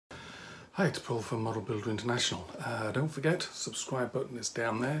Hi, it's Paul from Model Builder International. Don't forget, subscribe button is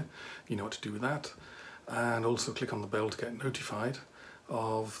down there. You know what to do with that. And also click on the bell to get notified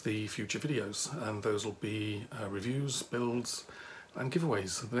of the future videos. And those will be reviews, builds and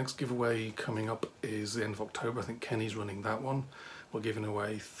giveaways. The next giveaway coming up is the end of October. I think Kenny's running that one. We're giving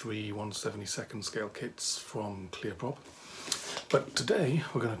away 3 1/72 scale kits from Clearprop. But today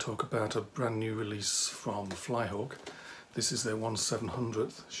we're going to talk about a brand new release from Flyhawk. This is their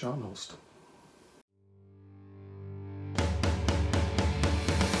 1/700th Scharnhorst.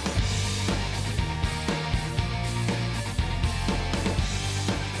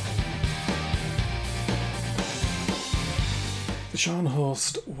 The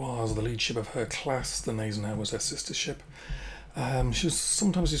Scharnhorst was the lead ship of her class. The Gneisenau was her sister ship. She was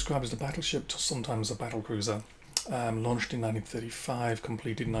sometimes described as a battleship, sometimes a battlecruiser. Launched in 1935,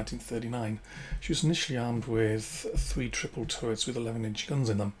 completed in 1939. She was initially armed with 3 triple turrets with 11-inch guns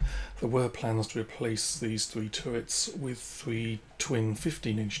in them. There were plans to replace these 3 turrets with 3 twin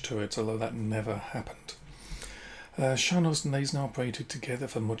 15-inch turrets, although that never happened. Scharnhorst and Gneisenau operated together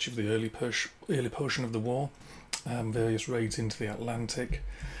for much of the early portion of the war, various raids into the Atlantic.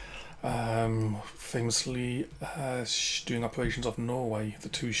 Famously, during operations off Norway, the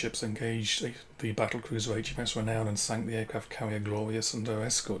 2 ships engaged the battlecruiser HMS Renown and sank the aircraft carrier Glorious and her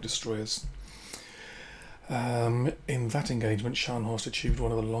escort destroyers. In that engagement, Scharnhorst achieved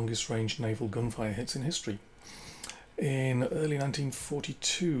one of the longest range naval gunfire hits in history. In early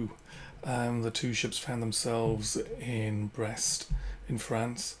 1942, the 2 ships found themselves in Brest in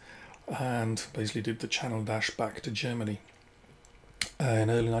France and basically did the Channel dash back to Germany. In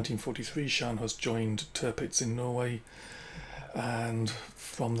early 1943, Scharnhorst joined Tirpitz in Norway, and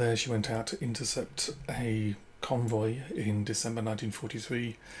from there she went out to intercept a convoy in December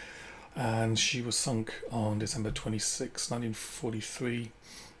 1943, and she was sunk on December 26, 1943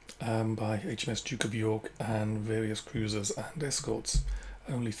 by HMS Duke of York and various cruisers and escorts.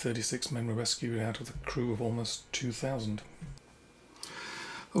 Only 36 men were rescued out of the crew of almost 2,000.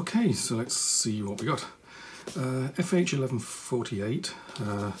 Okay, so let's see what we got. FH 1148,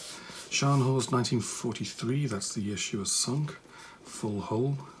 Scharnhorst 1943, that's the year she was sunk, full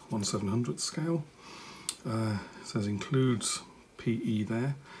hull, 1/700th scale. It says includes PE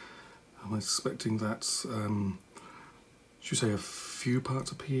there. I'm expecting that's, should we say, a few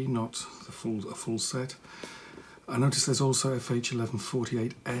parts of PE, not a full set. I noticed there's also FH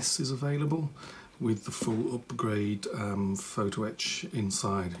 1148S is available with the full upgrade photo etch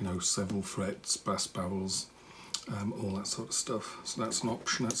inside, you know, several frets, brass barrels, all that sort of stuff. So that's an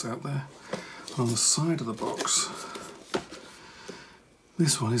option that's out there. And on the side of the box,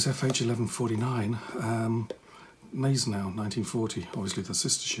 this one is FH 1149, Gneisenau 1940, obviously the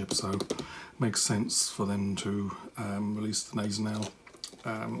sister ship, so it makes sense for them to release the Gneisenau,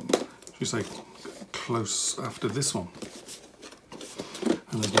 should we say, close after this one.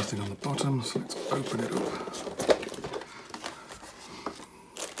 And there's nothing on the bottom, so let's open it up.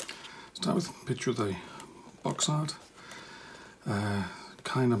 Start with a picture of the box art.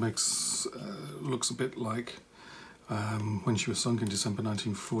 Kind of makes, looks a bit like when she was sunk in December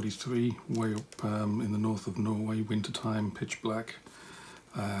 1943, way up in the north of Norway, wintertime, pitch black,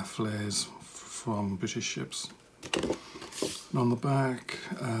 flares from British ships. And on the back,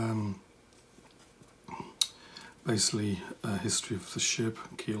 basically a history of the ship,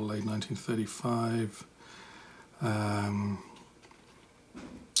 keel laid 1935, and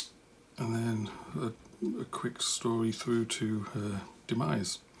then a quick story through to her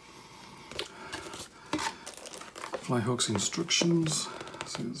demise. Flyhawk's instructions,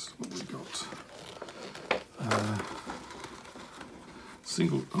 so this is what we got.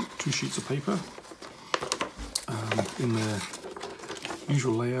 Two sheets of paper in their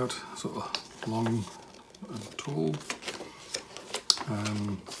usual layout, sort of long and tall.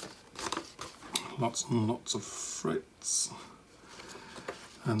 Lots and lots of frets.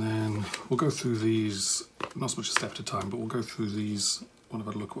 And then we'll go through these, not so much a step at a time, but we'll go through these, want to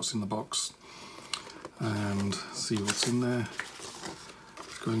have a look what's in the box and see what's in there.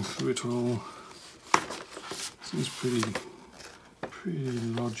 Going through it all, seems pretty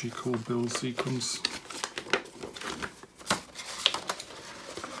logical build sequence.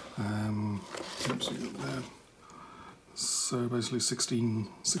 Oops, there. So basically 16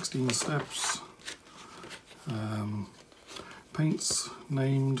 steps. Paints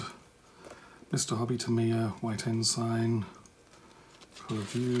named Mr. Hobby Tamiya, white ensign, colour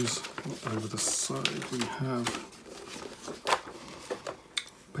views. Over the side we have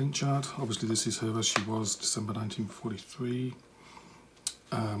paint chart. Obviously this is her as she was December 1943.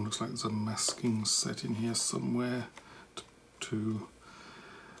 Looks like there's a masking set in here somewhere to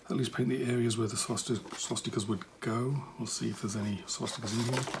at least paint the areas where the swastikas would go. We'll see if there's any swastikas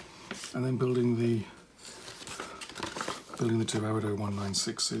in here. And then building the two Arado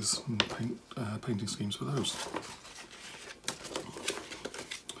 196s and painting schemes for those.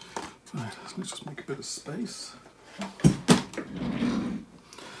 Right, so let's just make a bit of space.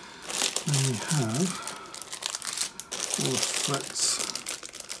 Then we have all the frets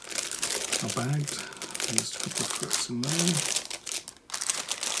are bagged. There's a couple of frets in there.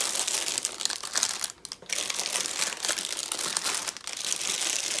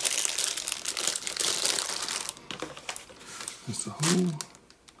 There's the hole,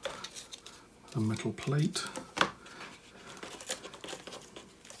 a metal plate,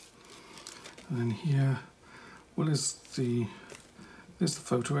 and then here, well, there's the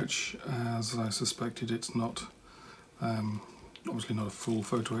photo etch. As I suspected, it's not, obviously not a full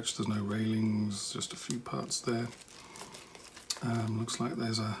photo etch. There's no railings, just a few parts there. Looks like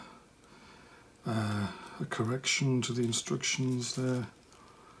there's a correction to the instructions there.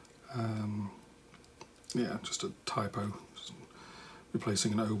 Yeah, just a typo.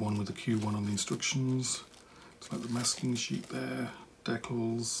 Replacing an O1 with a Q1 on the instructions. It's like the masking sheet there,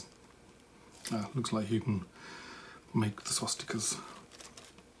 decals. Looks like you can make the swastikas.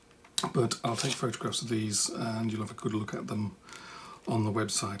 But I'll take photographs of these and you'll have a good look at them on the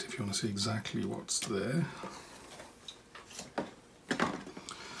website if you want to see exactly what's there.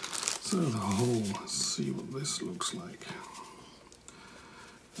 So the hole, let's see what this looks like.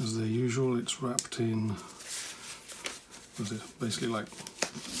 As the usual, it's wrapped in, was it basically like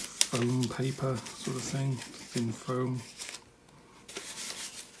foam paper sort of thing, thin foam.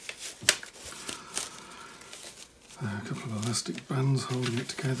 A couple of elastic bands holding it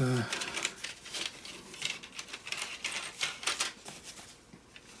together.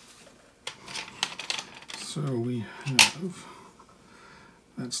 So we have,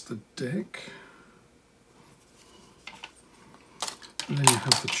 that's the deck. And then you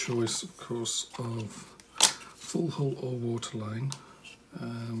have the choice, of course, of full hull or waterline.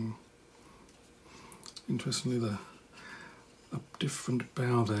 Interestingly, a different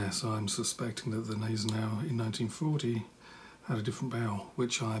bow there, so I'm suspecting that the Gneisenau in 1940 had a different bow,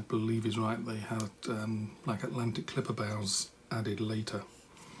 which I believe is right. They had like Atlantic clipper bows added later.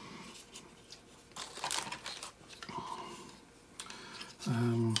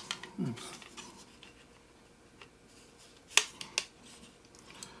 Oops.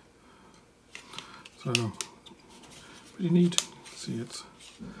 So pretty neat.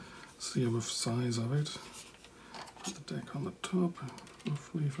 See a rough size of it. Put the deck on the top,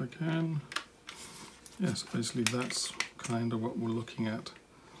 roughly if I can. Yes, basically that's kind of what we're looking at.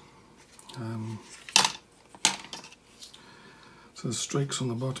 So the strakes on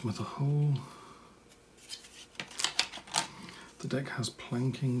the bottom of the hull. The deck has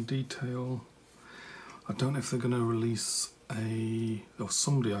planking detail. I don't know if they're going to release or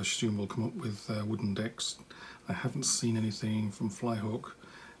somebody I assume will come up with wooden decks. I haven't seen anything from Flyhawk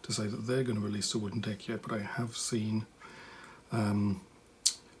to say that they're going to release a wooden deck yet, but I have seen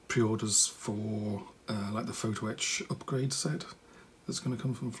pre-orders for like the photo etch upgrade set that's going to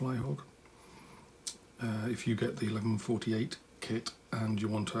come from Flyhawk. If you get the 1148 kit and you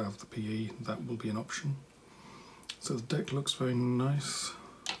want to have the PE, that will be an option. So the deck looks very nice.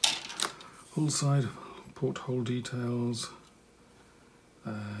 Hull side, porthole details.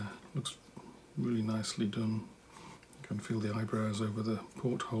 Looks really nicely done. You can feel the eyebrows over the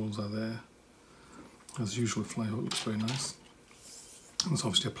portholes are there. As usual, Flyhawk looks very nice. And there's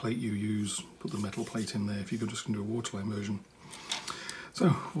obviously a plate you use, put the metal plate in there if you're just going to do a waterline version. So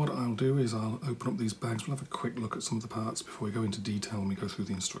what I'll do is I'll open up these bags, we'll have a quick look at some of the parts before we go into detail and we go through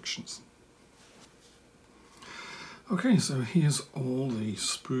the instructions. Okay, so here's all the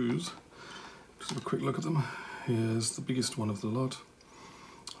sprues. Just have a quick look at them. Here's the biggest one of the lot.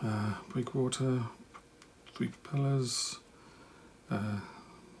 Breakwater, 3 propellers, where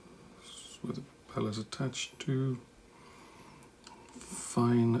the propellers attached to.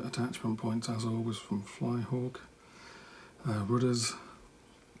 Fine attachment points as always from Flyhawk. Rudders,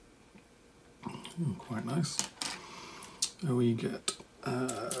 quite nice. We get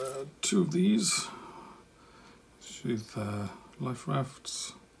 2 of these with life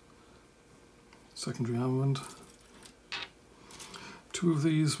rafts, secondary armament. 2 of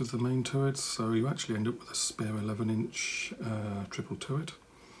these with the main turrets, so you actually end up with a spare 11-inch triple turret.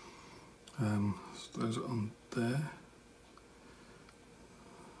 So those are on there.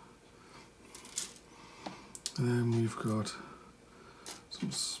 And then we've got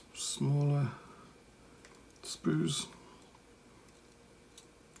some smaller sprues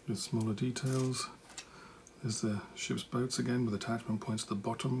with smaller details. There's the ship's boats again with attachment points at the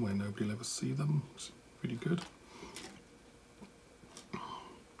bottom where nobody will ever see them. It's pretty good.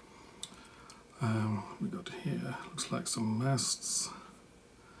 We got here, looks like some masts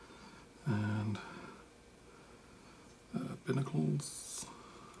and binnacles.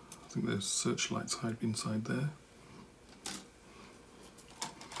 I think there's searchlights hide inside there.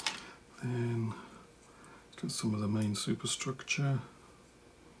 Then got some of the main superstructure.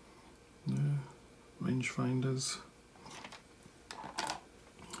 There, rangefinders.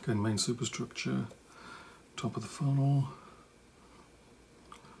 Again, main superstructure, top of the funnel.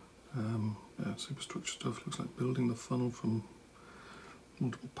 Yeah, superstructure stuff. Looks like building the funnel from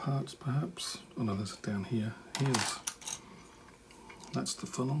multiple parts, perhaps. Oh no, there's down here. That's the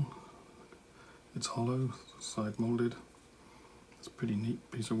funnel. It's hollow, side molded. It's a pretty neat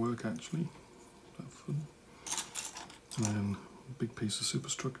piece of work, actually. That funnel. And then a big piece of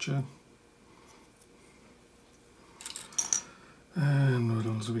superstructure. And what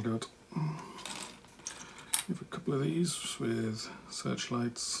else have we got? We have a couple of these with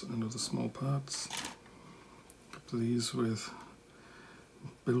searchlights and other small parts. A couple of these with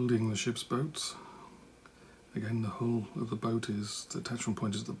building the ship's boats. Again, the hull of the boat is, the attachment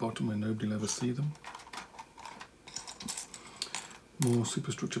point is at the bottom where nobody will ever see them. More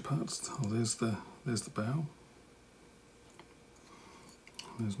superstructure parts. Oh, there's the bow.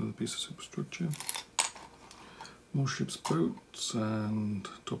 There's another piece of superstructure. More ship's boats and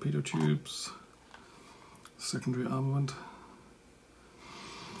torpedo tubes. Secondary armament.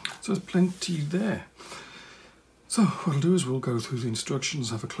 So there's plenty there. So what I'll do is we'll go through the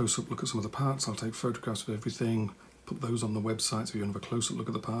instructions, have a close-up look at some of the parts. I'll take photographs of everything, put those on the website so you can have a close-up look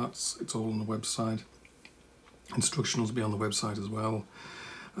at the parts. It's all on the website. Instructions will be on the website as well,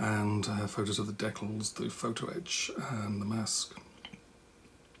 and photos of the decals, the photo edge and the mask.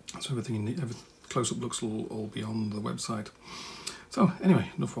 So everything you need, close-up looks will all be on the website. So anyway,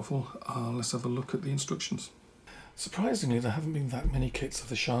 enough waffle, let's have a look at the instructions. Surprisingly, there haven't been that many kits of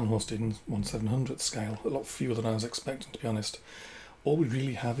the Scharnhorst in 1/700th scale, a lot fewer than I was expecting, to be honest. All we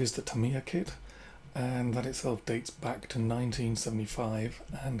really have is the Tamiya kit, and that itself dates back to 1975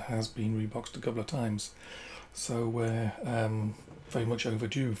 and has been reboxed a couple of times. So we're very much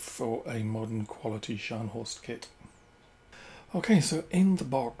overdue for a modern quality Scharnhorst kit. Okay, so in the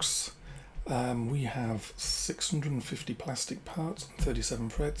box we have 650 plastic parts and 37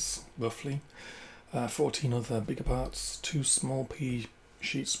 threads, roughly. 14 other bigger parts, 2 small P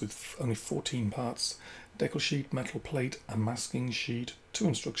sheets with only 14 parts, decal sheet, metal plate, a masking sheet, 2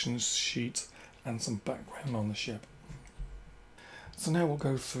 instructions sheets, and some background on the ship. So now we'll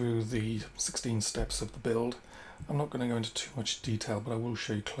go through the 16 steps of the build. I'm not going to go into too much detail, but I will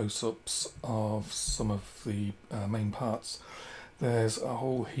show you close-ups of some of the main parts. There's a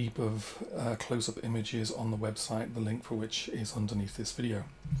whole heap of close-up images on the website, the link for which is underneath this video.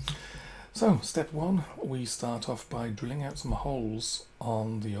 So, step 1, we start off by drilling out some holes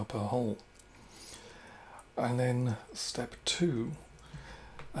on the upper hull. And then step 2,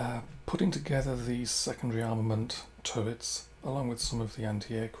 putting together the secondary armament turrets along with some of the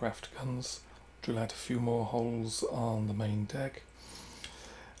anti-aircraft guns. Drill out a few more holes on the main deck.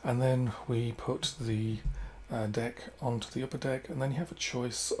 And then we put the deck onto the upper deck, and then you have a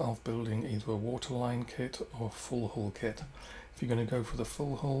choice of building either a waterline kit or a full hull kit. If you're going to go for the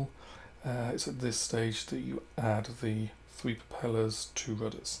full hull, it's at this stage that you add the 3 propellers, 2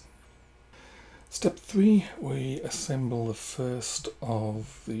 rudders. Step 3, we assemble the first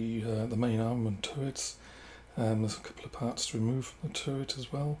of the main armament turrets. There's a couple of parts to remove from the turret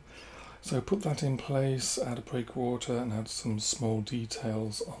as well. So put that in place, add a breakwater and add some small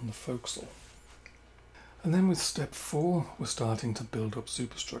details on the forecastle. And then with step 4, we're starting to build up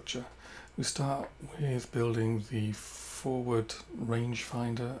superstructure. We start with building the forward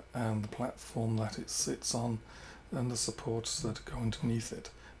rangefinder and the platform that it sits on and the supports that go underneath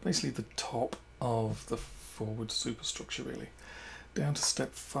it. Basically the top of the forward superstructure really. Down to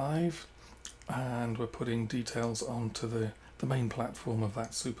step 5, and we're putting details onto the main platform of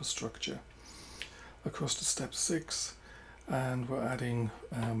that superstructure. Across to step 6, and we're adding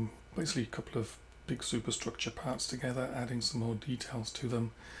basically a couple of big superstructure parts together, adding some more details to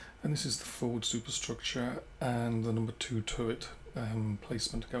them. And this is the forward superstructure and the number 2 turret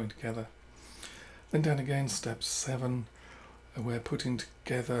placement going together. Then down again, step 7, we're putting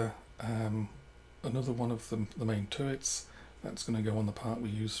together another one of the main turrets. That's going to go on the part we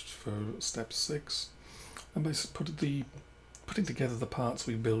used for step 6. And basically putting together the parts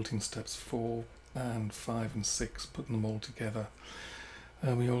we built in steps 4 and 5 and 6, putting them all together.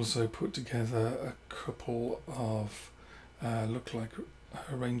 And we also put together a couple of look like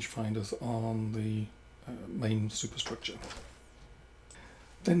rangefinders on the main superstructure.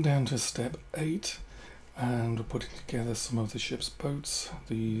 Then down to step 8, and we're putting together some of the ship's boats.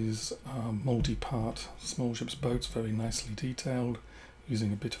 These are multi-part small ship's boats, very nicely detailed,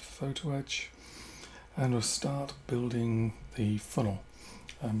 using a bit of photo etch. And we'll start building the funnel.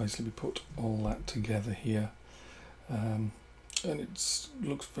 And basically we put all that together here. And it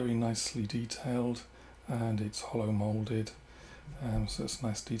looks very nicely detailed, and it's hollow moulded, so it's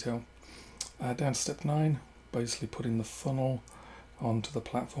nice detail. Down to step 9, basically putting the funnel onto the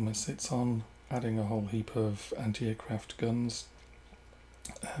platform it sits on, adding a whole heap of anti-aircraft guns.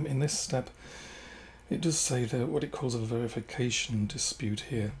 In this step, it does say that what it calls a verification dispute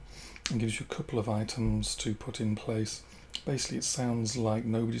here, and gives you a couple of items to put in place. Basically it sounds like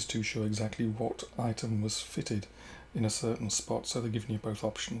nobody's too sure exactly what item was fitted in a certain spot, so they're giving you both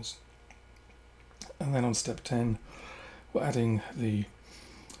options. And then on step 10, we're adding the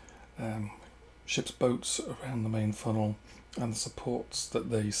ship's boats around the main funnel and the supports that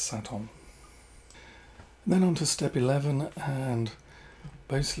they sat on. And then on to step 11, and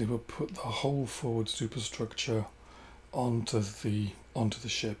basically we'll put the whole forward superstructure onto the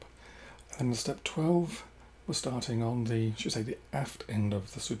ship. And in step 12, we're starting on the aft end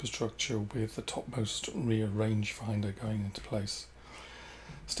of the superstructure with the topmost rear rangefinder going into place.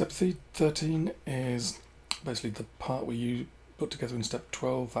 Step 13 is basically the part we put together in step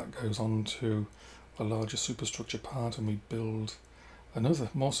 12. That goes on to a larger superstructure part, and we build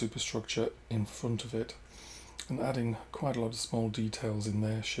more superstructure in front of it, and adding quite a lot of small details in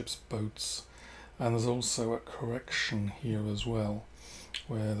there, ship's boats. And there's also a correction here as well,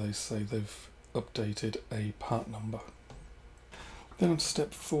 where they say they've updated a part number. Then on to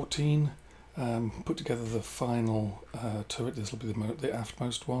step 14, put together the final turret. This will be the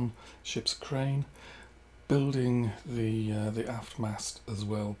aftmost one, ship's crane, building the aft mast as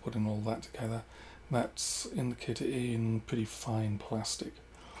well, putting all that together. That's in the kit in pretty fine plastic.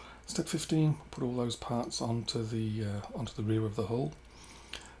 Step 15, put all those parts onto the rear of the hull.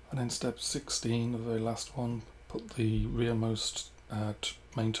 And then step 16, the very last one, put the rearmost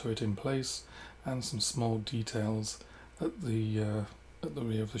main turret in place, and some small details at the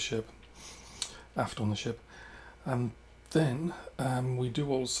rear of the ship, aft on the ship. And then we do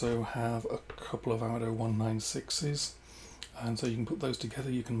also have a couple of Ardo 196s, and so you can put those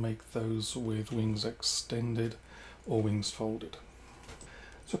together. You can make those with wings extended or wings folded.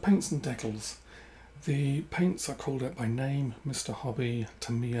 So paints and decals. The paints are called out by name: Mr. Hobby,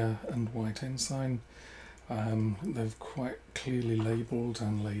 Tamiya and White Ensign. They've quite clearly labelled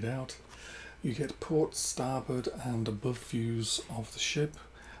and laid out. You get port, starboard and above views of the ship.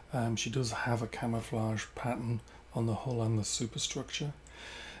 She does have a camouflage pattern on the hull and the superstructure.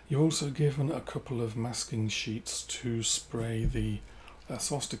 You're also given a couple of masking sheets to spray the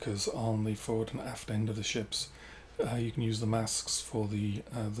swastikas on the forward and aft end of the ships. You can use the masks for the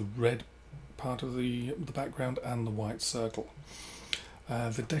red part of the background and the white circle.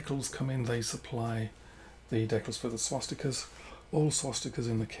 The decals come in, they supply the decals for the swastikas. All swastikas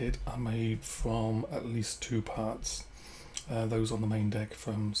in the kit are made from at least 2 parts. Those on the main deck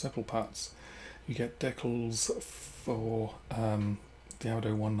from several parts. You get decals for the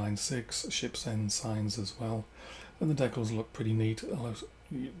Ardo 196, ship's ensigns as well, and the decals look pretty neat, although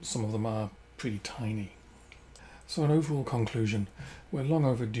some of them are pretty tiny. So an overall conclusion, we're long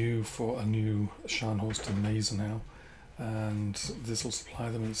overdue for a new Scharnhorst and Gneisenau, and this will supply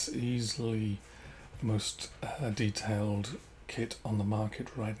them. It's easily the most detailed kit on the market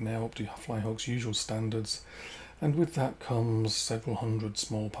right now, up to Flyhawk's usual standards, and with that comes several hundred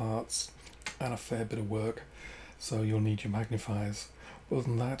small parts and a fair bit of work, so you'll need your magnifiers. Other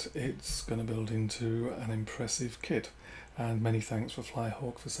than that, it's going to build into an impressive kit, and many thanks for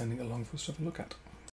Flyhawk for sending it along for us to have a look at.